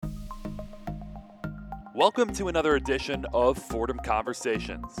Welcome to another edition of Fordham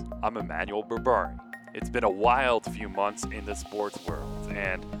Conversations. I'm Emmanuel Berbari. It's been a wild few months in the sports world,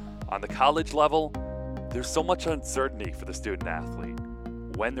 and on the college level, there's so much uncertainty for the student athlete.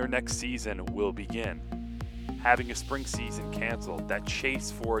 When their next season will begin, having a spring season canceled, that chase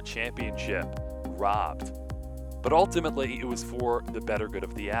for a championship robbed. But ultimately, it was for the better good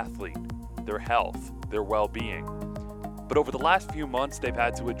of the athlete, their health, their well-being. But over the last few months, they've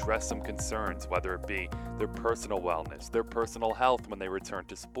had to address some concerns, whether it be their personal wellness, their personal health when they return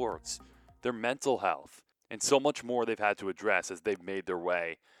to sports, their mental health, and so much more they've had to address as they've made their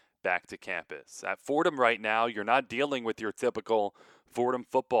way back to campus. At Fordham right now, you're not dealing with your typical Fordham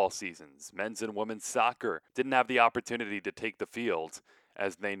football seasons. Men's and women's soccer didn't have the opportunity to take the field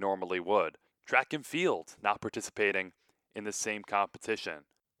as they normally would. Track and field not participating in the same competition.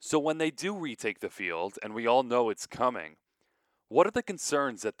 So when they do retake the field, and we all know it's coming, what are the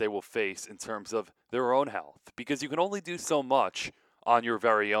concerns that they will face in terms of their own health? Because you can only do so much on your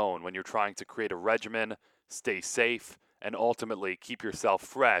very own when you're trying to create a regimen, stay safe, and ultimately keep yourself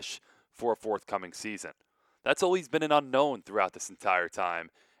fresh for a forthcoming season. That's always been an unknown throughout this entire time,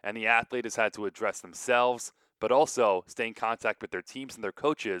 and the athlete has had to address themselves, but also stay in contact with their teams and their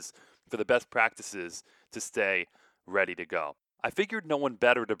coaches for the best practices to stay ready to go. I figured no one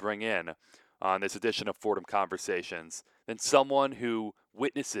better to bring in on this edition of Fordham Conversations than someone who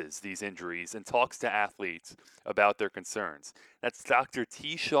witnesses these injuries and talks to athletes about their concerns. That's Dr.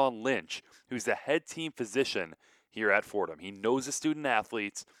 T-Shawn Lynch, who's the head team physician here at Fordham. He knows the student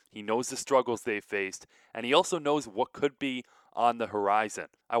athletes, he knows the struggles they've faced, and he also knows what could be on the horizon.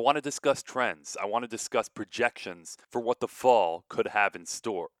 I want to discuss trends. I want to discuss projections for what the fall could have in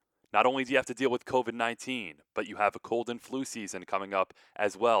store. Not only do you have to deal with COVID-19, but you have a cold and flu season coming up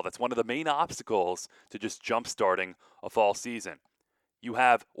as well. That's one of the main obstacles to just jump-starting a fall season. You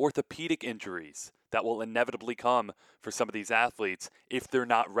have orthopedic injuries that will inevitably come for some of these athletes if they're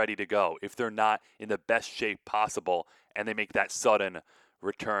not ready to go, if they're not in the best shape possible, and they make that sudden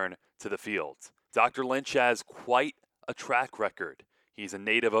return to the field. Dr. Lynch has quite a track record. He's a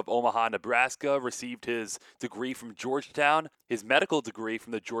native of Omaha, Nebraska, received his degree from Georgetown, his medical degree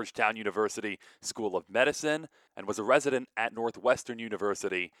from the Georgetown University School of Medicine, and was a resident at Northwestern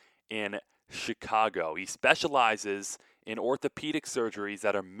University in Chicago. He specializes in orthopedic surgeries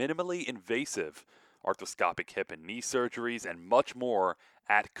that are minimally invasive, arthroscopic hip and knee surgeries, and much more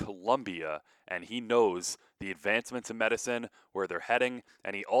at Columbia. And he knows the advancements in medicine, where they're heading,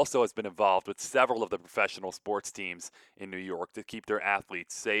 and he also has been involved with several of the professional sports teams in New York to keep their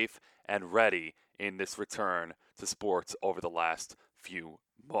athletes safe and ready in this return to sports over the last few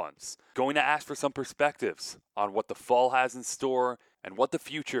months. Going to ask for some perspectives on what the fall has in store and what the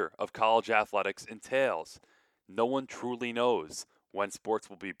future of college athletics entails. No one truly knows when sports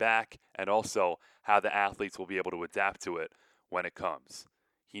will be back and also how the athletes will be able to adapt to it when it comes.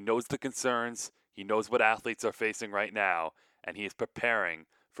 He knows the concerns, he knows what athletes are facing right now, and he is preparing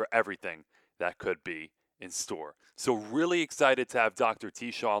for everything that could be in store. So really excited to have Dr.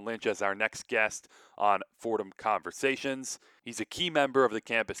 T-Shawn Lynch as our next guest on Fordham Conversations. He's a key member of the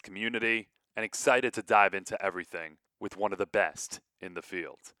campus community and excited to dive into everything with one of the best in the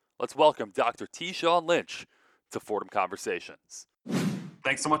field. Let's welcome Dr. T-Shawn Lynch to Fordham Conversations.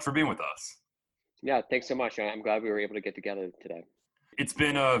 Thanks so much for being with us. Yeah, thanks so much. I'm glad we were able to get together today. It's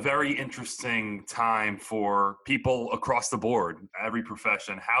been a very interesting time for people across the board, every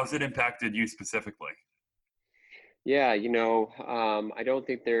profession. How's it impacted you specifically? Yeah, I don't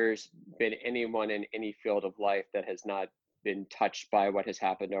think there's been anyone in any field of life that has not been touched by what has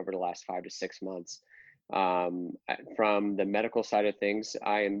happened over the last 5 to 6 months. From the medical side of things,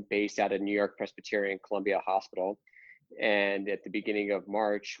 I am based out of New York Presbyterian Columbia Hospital. And at the beginning of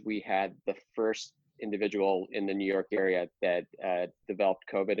March, we had the first individual in the New York area that developed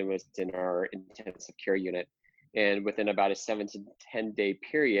COVID and was in our intensive care unit. And within about a 7 to 10 day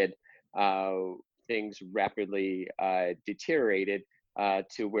period, things rapidly deteriorated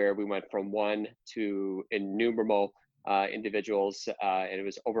to where we went from one to innumerable individuals, and it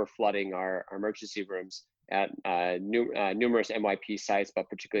was overflooding our emergency rooms at numerous NYP sites, but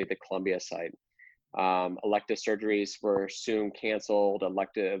particularly the Columbia site. Elective surgeries were soon canceled.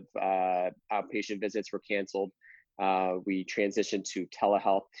 Elective outpatient visits were canceled. We transitioned to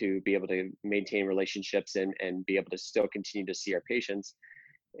telehealth to be able to maintain relationships and be able to still continue to see our patients.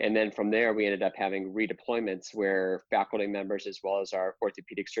 And then from there, we ended up having redeployments where faculty members, as well as our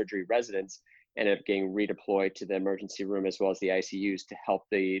orthopedic surgery residents, ended up getting redeployed to the emergency room as well as the ICUs to help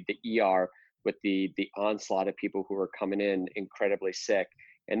the ER with the onslaught of people who were coming in incredibly sick.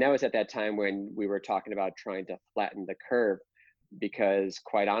 And that was at that time when we were talking about trying to flatten the curve. because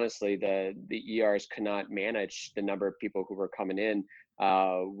quite honestly, the ERs could not manage the number of people who were coming in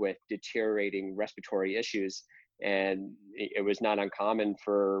with deteriorating respiratory issues. And it was not uncommon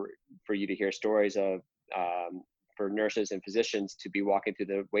for you to hear stories of for nurses and physicians to be walking through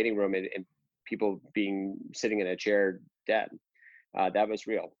the waiting room and people being sitting in a chair dead. That was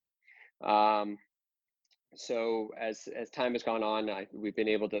real. Um, so as time has gone on, we've been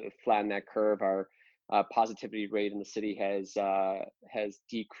able to flatten that curve. Our positivity rate in the city has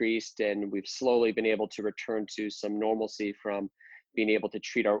decreased, and we've slowly been able to return to some normalcy from being able to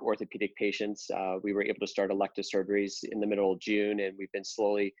treat our orthopedic patients. We were able to start elective surgeries in the middle of June, and we've been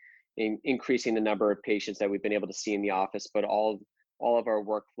slowly increasing the number of patients that we've been able to see in the office. But all of our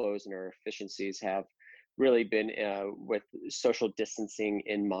workflows and our efficiencies have really been with social distancing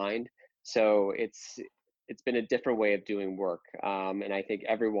in mind. So it's been a different way of doing work, and I think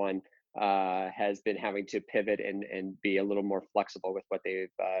everyone has been having to pivot and be a little more flexible with what they've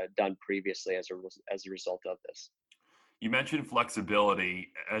done previously as a result of this. You mentioned flexibility.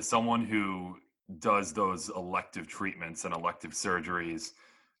 As someone who does those elective treatments and elective surgeries,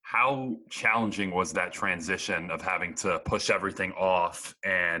 how challenging was that transition of having to push everything off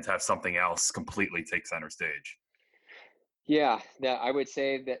and have something else completely take center stage? Yeah, that I would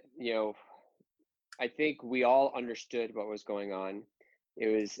say that, I think we all understood what was going on.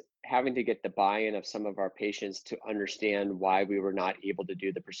 It was having to get the buy-in of some of our patients to understand why we were not able to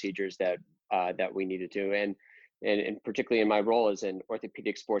do the procedures that we needed to. And particularly in my role as an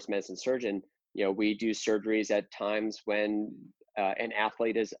orthopedic sports medicine surgeon, we do surgeries at times when an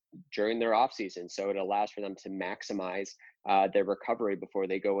athlete is during their off season, so it allows for them to maximize their recovery before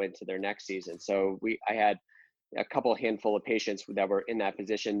they go into their next season. So I had a couple handful of patients that were in that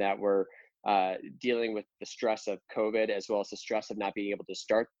position that were dealing with the stress of COVID, as well as the stress of not being able to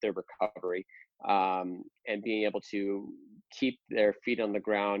start their recovery, and being able to keep their feet on the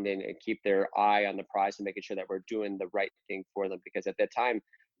ground and keep their eye on the prize and making sure that we're doing the right thing for them. Because at that time,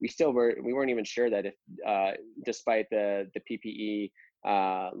 we weren't even sure that if, despite the PPE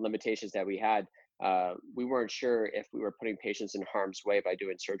limitations that we had, we weren't sure if we were putting patients in harm's way by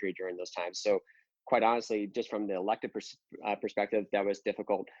doing surgery during those times. So quite honestly, just from the elective perspective, that was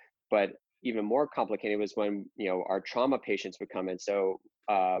difficult. But even more complicated was when our trauma patients would come in. So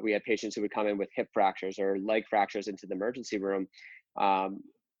we had patients who would come in with hip fractures or leg fractures into the emergency room.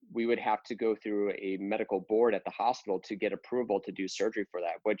 We would have to go through a medical board at the hospital to get approval to do surgery for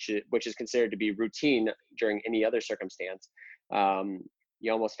that, which is considered to be routine during any other circumstance.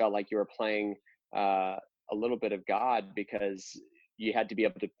 You almost felt like you were playing a little bit of God, because you had to be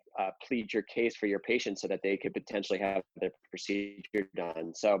able to plead your case for your patient so that they could potentially have their procedure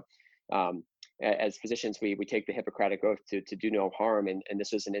done. So as physicians, we take the Hippocratic Oath to do no harm. And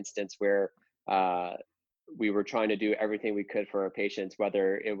this was an instance where we were trying to do everything we could for our patients,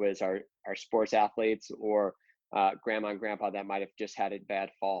 whether it was our sports athletes or grandma and grandpa that might have just had a bad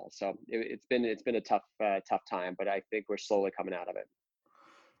fall. So it's been a tough time, but I think we're slowly coming out of it.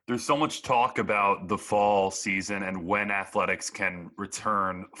 There's so much talk about the fall season and when athletics can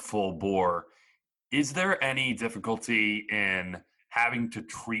return full bore. Is there any difficulty in having to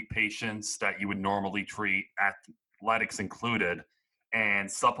treat patients that you would normally treat, athletics included, and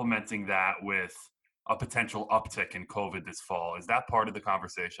supplementing that with a potential uptick in COVID this fall? Is that part of the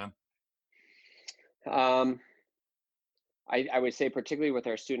conversation? Um, I would say, particularly with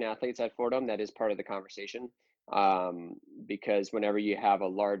our student athletes at Fordham, that is part of the conversation, because whenever you have a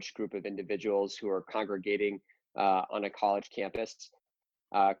large group of individuals who are congregating on a college campus,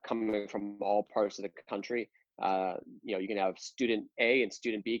 coming from all parts of the country, you can have student A and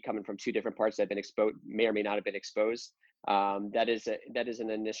student B coming from two different parts that have been exposed, may or may not have been exposed. That is an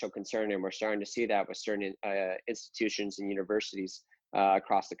initial concern, and we're starting to see that with certain institutions and universities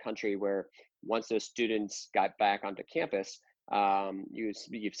across the country, where once those students got back onto campus,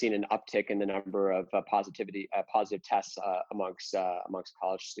 you've seen an uptick in the number of positive tests amongst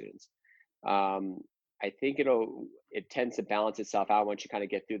college students. I think it tends to balance itself out once you kind of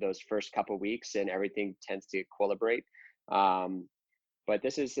get through those first couple of weeks and everything tends to equilibrate. But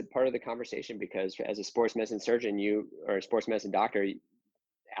this is a part of the conversation, because as a sports medicine surgeon, or a sports medicine doctor,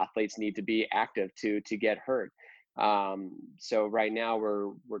 athletes need to be active to get hurt. So right now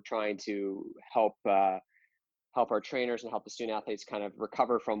we're trying to help our trainers and help the student athletes kind of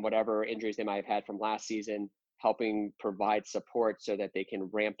recover from whatever injuries they might have had from last season, helping provide support so that they can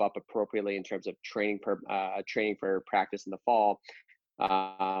ramp up appropriately in terms of training for practice in the fall.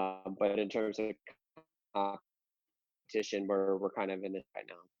 But in terms of competition, we're kind of in it right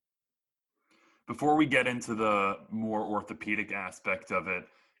now. Before we get into the more orthopedic aspect of it,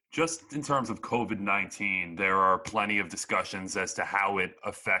 Just in terms of COVID-19, there are plenty of discussions as to how it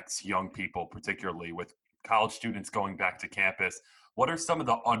affects young people, particularly with college students going back to campus. What are some of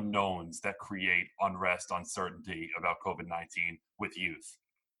the unknowns that create unrest, uncertainty about COVID-19 with youth?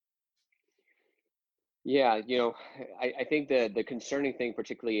 Yeah, I think the concerning thing,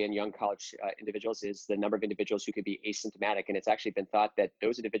 particularly in young college individuals, is the number of individuals who could be asymptomatic, and it's actually been thought that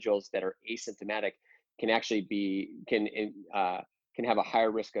those individuals that are asymptomatic can actually can have a higher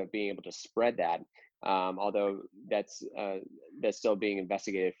risk of being able to spread that. Although that's still being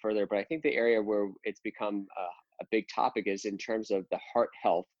investigated further. But I think the area where it's become a big topic is in terms of the heart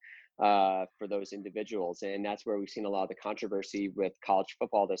health for those individuals, and that's where we've seen a lot of the controversy with college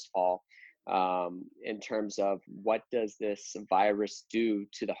football this fall in terms of what does this virus do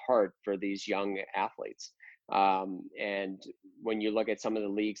to the heart for these young athletes. And when you look at some of the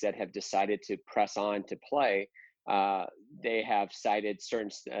leagues that have decided to press on to play, uh, they have cited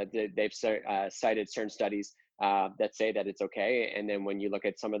cited certain studies that say that it's okay. And then when you look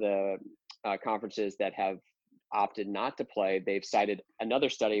at some of the conferences that have opted not to play, they've cited another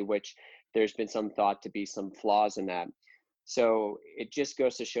study which there's been some thought to be some flaws in that. So it just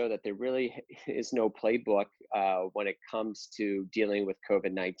goes to show that there really is no playbook when it comes to dealing with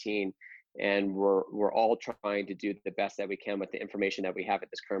COVID-19, and we're all trying to do the best that we can with the information that we have at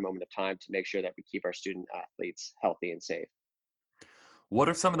this current moment of time to make sure that we keep our student athletes healthy and safe. What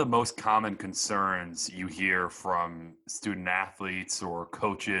are some of the most common concerns you hear from student athletes or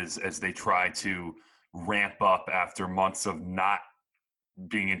coaches as they try to ramp up after months of not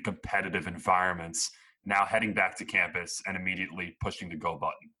being in competitive environments, now heading back to campus and immediately pushing the go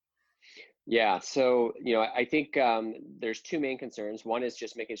button? Yeah, so I think there's two main concerns. One is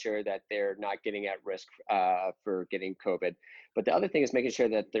just making sure that they're not getting at risk for getting COVID, but the other thing is making sure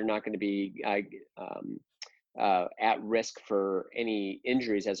that they're not going to be at risk for any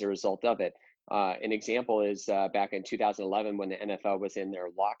injuries as a result of it. An example is back in 2011 when the NFL was in their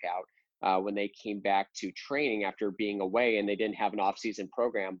lockout, when they came back to training after being away and they didn't have an off-season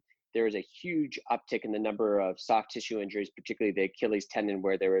program. There was a huge uptick in the number of soft tissue injuries, particularly the Achilles tendon,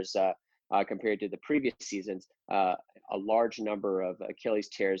 where there was compared to the previous seasons, a large number of Achilles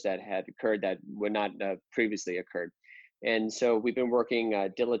tears that had occurred that would not previously occurred. And so we've been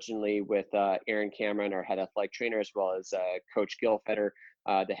working diligently with Aaron Cameron, our head athletic trainer, as well as Coach Gil Fetter,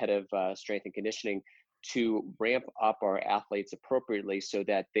 the head of strength and conditioning, to ramp up our athletes appropriately so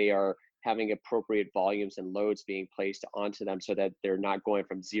that they are having appropriate volumes and loads being placed onto them so that they're not going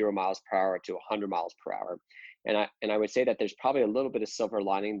from 0 miles per hour to 100 miles per hour. And I would say that there's probably a little bit of silver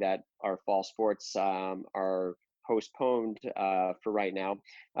lining that our fall sports are postponed for right now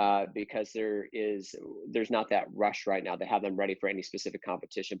because there's not that rush right now to have them ready for any specific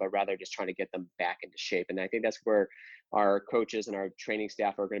competition, but rather just trying to get them back into shape. And I think that's where our coaches and our training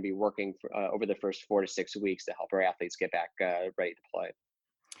staff are going to be working over the first 4 to 6 weeks to help our athletes get back ready to play.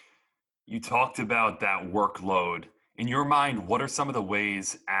 You talked about that workload. In your mind, what are some of the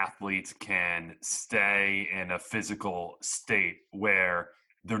ways athletes can stay in a physical state where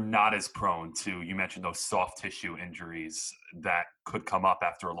they're not as prone to, you mentioned those soft tissue injuries that could come up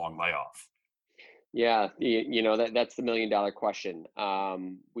after a long layoff? Yeah, that's the $1 million question.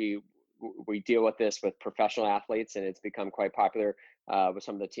 We deal with this with professional athletes, and it's become quite popular with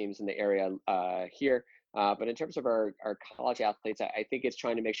some of the teams in the area here. But in terms of our college athletes, I think it's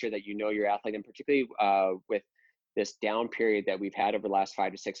trying to make sure that you know your athlete, and particularly with this down period that we've had over the last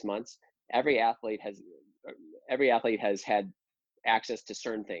 5 to 6 months, every athlete has every athlete has had access to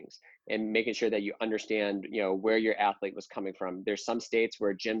certain things, and making sure that you understand where your athlete was coming from. There's some states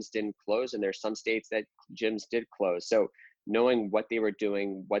where gyms didn't close, and there's some states that gyms did close. So knowing what they were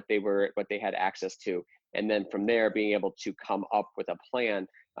doing, what they had access to, and then from there being able to come up with a plan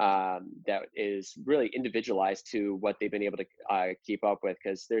that is really individualized to what they've been able to keep up with,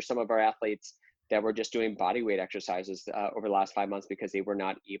 because there's some of our athletes that were just doing body weight exercises over the last 5 months because they were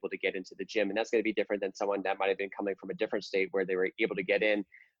not able to get into the gym. And that's going to be different than someone that might have been coming from a different state where they were able to get in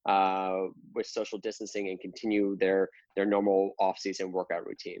with social distancing and continue their normal off-season workout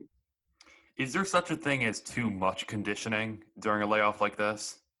routine. Is there such a thing as too much conditioning during a layoff like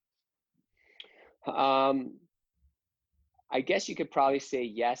this? Um, I guess you could probably say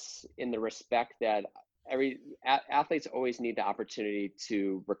yes, in the respect that athletes always need the opportunity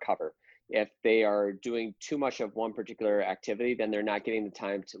to recover. If they are doing too much of one particular activity, then they're not getting the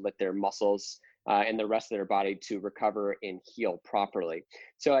time to let their muscles and the rest of their body to recover and heal properly.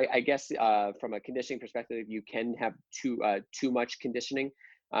 So I guess from a conditioning perspective, you can have too much conditioning.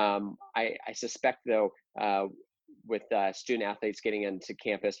 I suspect though. With student athletes getting into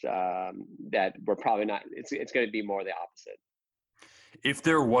campus, that we're probably not. It's going to be more the opposite. If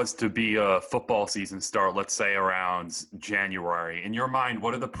there was to be a football season start, let's say around January, in your mind,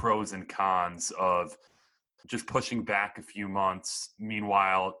 what are the pros and cons of just pushing back a few months?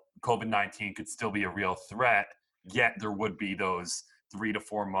 Meanwhile, COVID-19 could still be a real threat, yet there would be those 3 to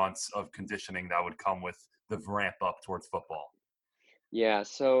 4 months of conditioning that would come with the ramp up towards football. Yeah,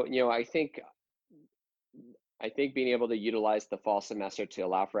 so I think being able to utilize the fall semester to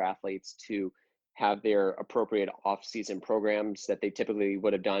allow for athletes to have their appropriate off-season programs that they typically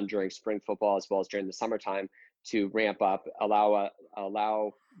would have done during spring football as well as during the summertime to ramp up, allow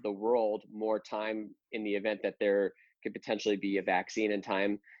the world more time in the event that there could potentially be a vaccine in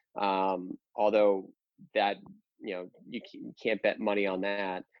time. Although that you can't bet money on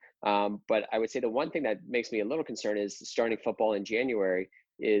that. But I would say the one thing that makes me a little concerned is starting football in January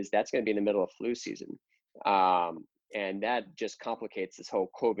is that's going to be in the middle of flu season. And that just complicates this whole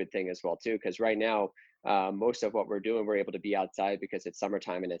COVID thing as well too. Because right now, most of what we're doing, we're able to be outside because it's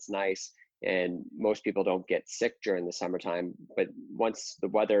summertime and it's nice, and most people don't get sick during the summertime. But once the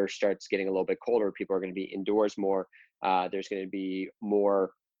weather starts getting a little bit colder, people are going to be indoors more. There's going to be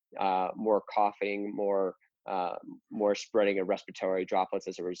more coughing, more spreading of respiratory droplets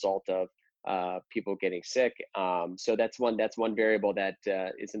as a result of people getting sick. So that's one variable that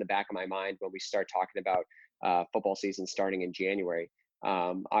is in the back of my mind when we start talking about football season starting in January.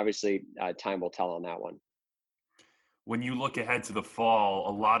 Obviously, time will tell on that one. When you look ahead to the fall,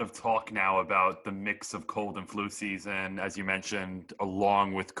 a lot of talk now about the mix of cold and flu season, as you mentioned,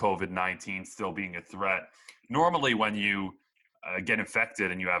 along with COVID-19 still being a threat. Normally, when you get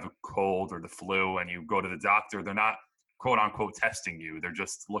infected and you have a cold or the flu and you go to the doctor, they're not quote unquote testing you. They're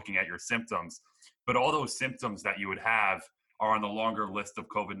just looking at your symptoms. But all those symptoms that you would have are on the longer list of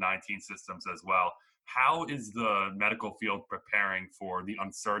COVID-19 systems as well. How is the medical field preparing for the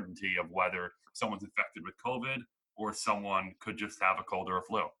uncertainty of whether someone's infected with COVID or someone could just have a cold or a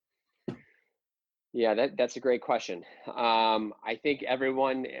flu? Yeah, that's a great question. I think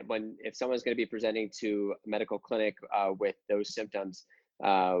everyone, if someone's going to be presenting to a medical clinic with those symptoms,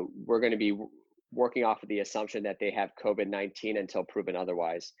 we're going to be working off of the assumption that they have COVID-19 until proven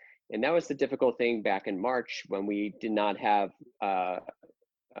otherwise. And that was the difficult thing back in March when we did not have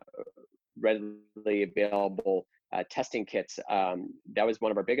readily available testing kits. That was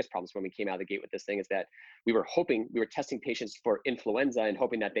one of our biggest problems when we came out of the gate with this thing, is that we were testing patients for influenza and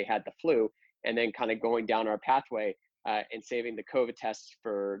hoping that they had the flu, and then kind of going down our pathway and saving the COVID tests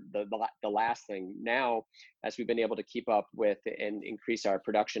for the last thing. Now, as we've been able to keep up with and increase our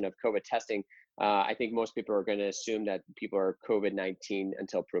production of COVID testing, I think most people are going to assume that people are COVID-19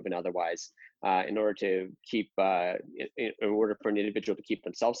 until proven otherwise. In order to keep, in order for an individual to keep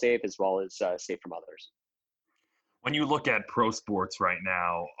themselves safe as well as safe from others. When you look at pro sports right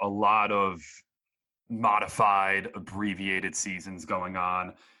now, a lot of modified, abbreviated seasons going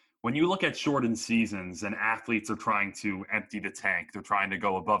on. When you look at shortened seasons and athletes are trying to empty the tank, they're trying to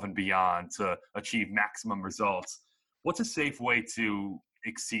go above and beyond to achieve maximum results, what's a safe way to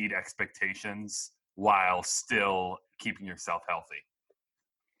exceed expectations while still keeping yourself healthy?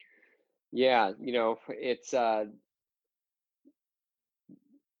 Yeah, it's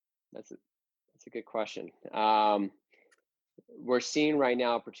that's a good question. We're seeing right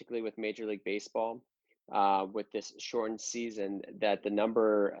now, particularly with Major League Baseball, with this shortened season, that the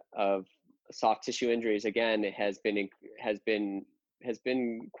number of soft tissue injuries again has been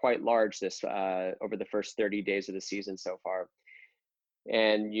quite large this over the first 30 days of the season so far.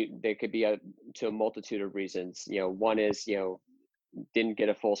 And they could be to a multitude of reasons. One is didn't get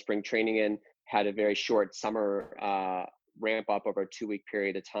a full spring training in, had a very short summer ramp up over a 2-week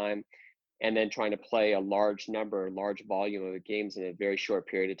period of time, and then trying to play a large volume of games in a very short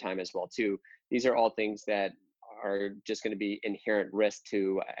period of time as well too. These are all things that are just going to be inherent risk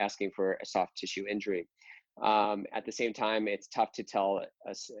to asking for a soft tissue injury. At the same time, it's tough to tell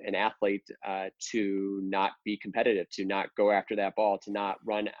an athlete to not be competitive, to not go after that ball, to not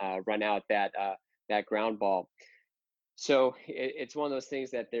run out that ground ball. So it's one of those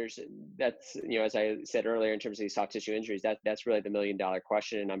things that that's as I said earlier, in terms of these soft tissue injuries, that's really the $1 million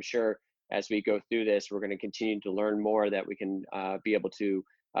question. And I'm sure as we go through this, we're going to continue to learn more that we can be able to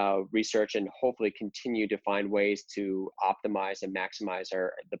research and hopefully continue to find ways to optimize and maximize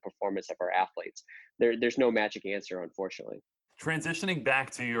the performance of our athletes. There's no magic answer, unfortunately. Transitioning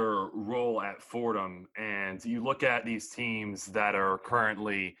back to your role at Fordham, and you look at these teams that are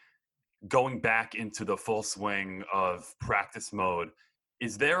currently going back into the full swing of practice mode,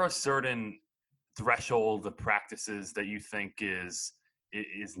 is there a certain threshold of practices that you think is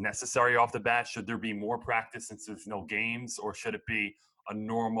necessary off the bat? Should there be more practice since there's no games, or should it be a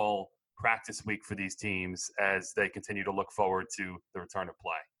normal practice week for these teams as they continue to look forward to the return of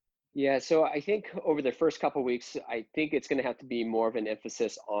play? Yeah, so I think over the first couple weeks, I think it's going to have to be more of an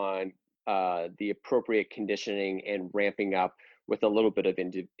emphasis on the appropriate conditioning and ramping up with a little bit of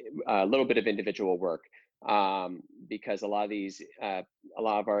individual work, because a lot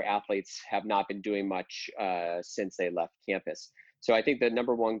of our athletes have not been doing much since they left campus. So I think the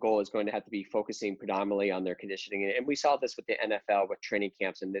number one goal is going to have to be focusing predominantly on their conditioning, and we saw this with the NFL with training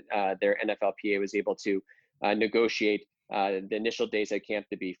camps, and their NFLPA was able to negotiate the initial days at camp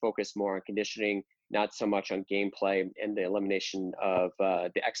to be focused more on conditioning, not so much on gameplay and the elimination of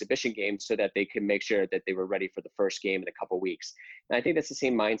the exhibition games, so that they can make sure that they were ready for the first game in a couple weeks. And I think that's the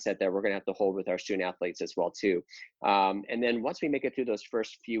same mindset that we're going to have to hold with our student athletes as well too. And then once we make it through those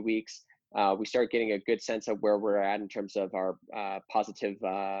first few weeks, we start getting a good sense of where we're at in terms of our positive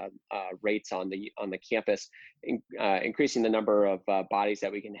rates on the campus, increasing the number of bodies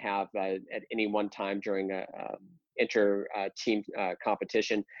that we can have at any one time during a inter team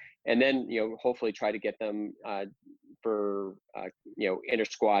competition, and then hopefully try to get them for inter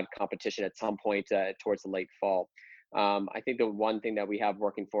squad competition at some point towards the late fall. I think the one thing that we have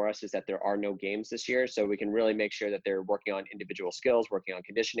working for us is that there are no games this year, so we can really make sure that they're working on individual skills, working on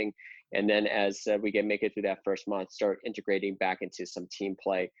conditioning, and then as we make it through that first month, start integrating back into some team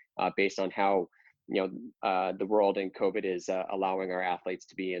play based on how the world and COVID is allowing our athletes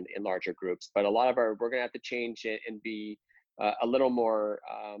to be in larger groups. But we're going to have to change and be a little more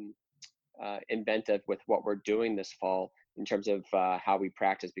inventive with what we're doing this fall in terms of how we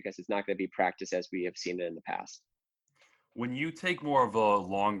practice, because it's not going to be practice as we have seen it in the past. When you take more of a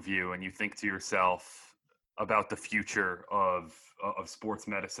long view and you think to yourself about the future of sports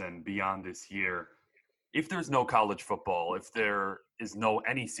medicine beyond this year, if there's no college football, if there is no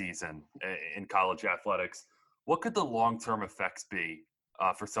any season in college athletics, what could the long-term effects be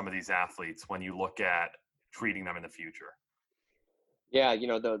for some of these athletes when you look at treating them in the future? Yeah,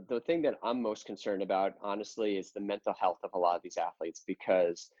 the thing that I'm most concerned about, honestly, is the mental health of a lot of these athletes,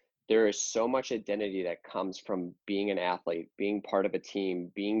 because there is so much identity that comes from being an athlete, being part of a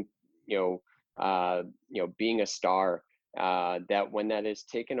team, being, being a star, that when that is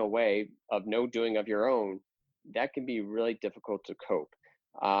taken away of no doing of your own, that can be really difficult to cope.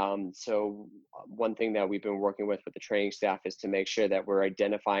 So one thing that we've been working with the training staff is to make sure that we're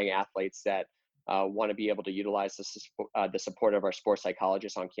identifying athletes that want to be able to utilize the support of our sports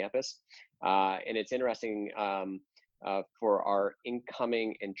psychologists on campus. And it's interesting for our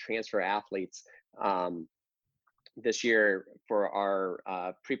incoming and transfer athletes this year for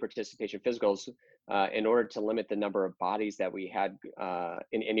our pre-participation physicals. In order to limit the number of bodies that we had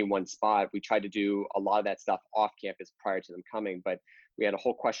in any one spot, we tried to do a lot of that stuff off campus prior to them coming. But we had a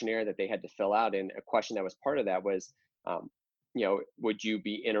whole questionnaire that they had to fill out, and a question that was part of that was, would you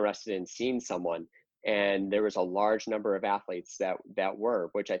be interested in seeing someone? And there was a large number of athletes that were,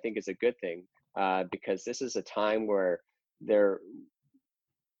 which I think is a good thing, because this is a time where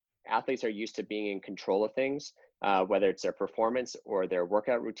athletes are used to being in control of things, whether it's their performance or their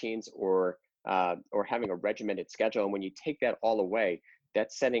workout routines or having a regimented schedule. And when you take that all away,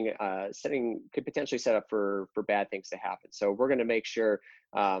 that setting could potentially set up for bad things to happen. So we're going to make sure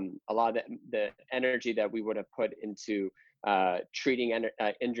a lot of the energy that we would have put into treating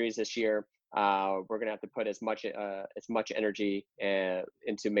injuries this year, we're going to have to put as much energy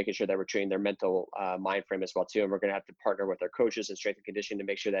into making sure that we're treating their mental mind frame as well too. And we're going to have to partner with our coaches and strength and conditioning to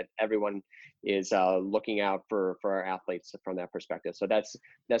make sure that everyone is looking out for our athletes from that perspective. So that's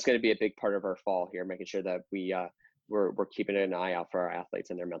going to be a big part of our fall here, making sure that we're keeping an eye out for our athletes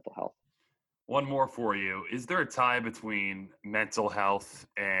and their mental health. One more for you. Is there a tie between mental health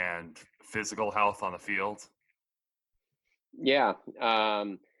and physical health on the field? Yeah.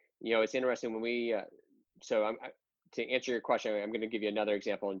 It's interesting when to answer your question, I'm going to give you another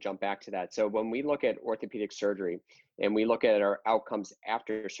example and jump back to that. So when we look at orthopedic surgery and we look at our outcomes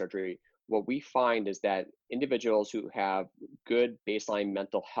after surgery, what we find is that individuals who have good baseline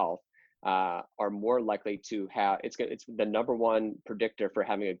mental health are more likely to have, it's the number one predictor for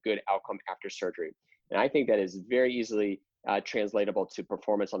having a good outcome after surgery. And I think that is very easily translatable to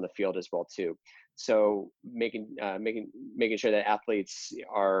performance on the field as well too. So making sure that athletes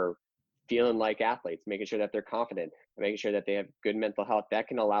are feeling like athletes, making sure that they're confident, making sure that they have good mental health, that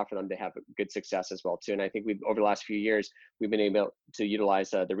can allow for them to have good success as well too. And I think over the last few years, we've been able to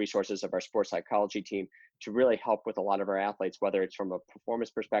utilize the resources of our sports psychology team to really help with a lot of our athletes, whether it's from a performance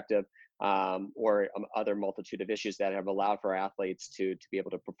perspective or other multitude of issues that have allowed for our athletes to be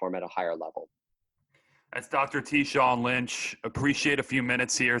able to perform at a higher level. That's Dr. T-Shawn Lynch. Appreciate a few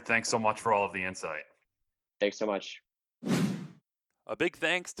minutes here. Thanks so much for all of the insight. Thanks so much. A big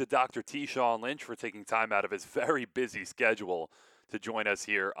thanks to Dr. T. Sean Lynch for taking time out of his very busy schedule to join us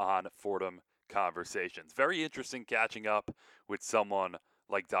here on Fordham Conversations. Very interesting catching up with someone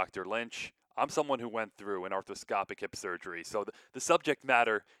like Dr. Lynch. I'm someone who went through an arthroscopic hip surgery, so the subject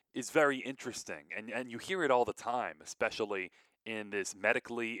matter is very interesting, and you hear it all the time, especially in this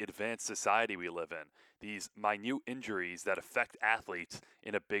medically advanced society we live in. These minute injuries that affect athletes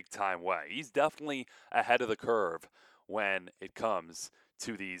in a big time way. He's definitely ahead of the curve when it comes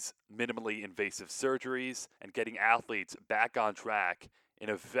to these minimally invasive surgeries and getting athletes back on track in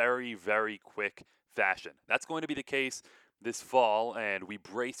a very, very quick fashion. That's going to be the case this fall, and we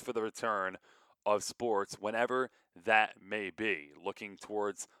brace for the return of sports whenever that may be. Looking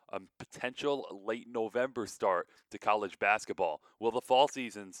towards a potential late November start to college basketball. Will the fall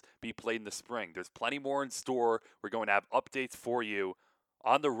seasons be played in the spring? There's plenty more in store. We're going to have updates for you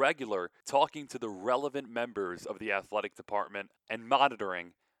on the regular, talking to the relevant members of the athletic department and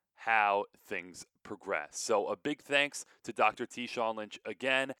monitoring how things progress. So a big thanks to Dr. T. Sean Lynch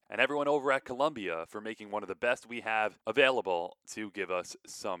again, and everyone over at Columbia for making one of the best we have available to give us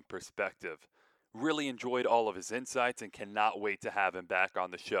some perspective. Really enjoyed all of his insights and cannot wait to have him back on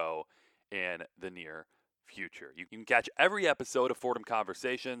the show in the near future. You can catch every episode of Fordham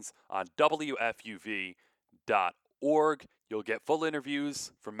Conversations on WFUV.org. You'll get full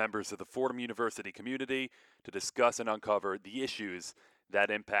interviews from members of the Fordham University community to discuss and uncover the issues that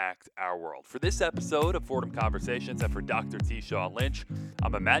impact our world. For this episode of Fordham Conversations and for Dr. T. Sean Lynch,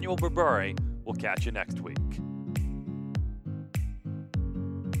 I'm Emmanuel Berberi. We'll catch you next week.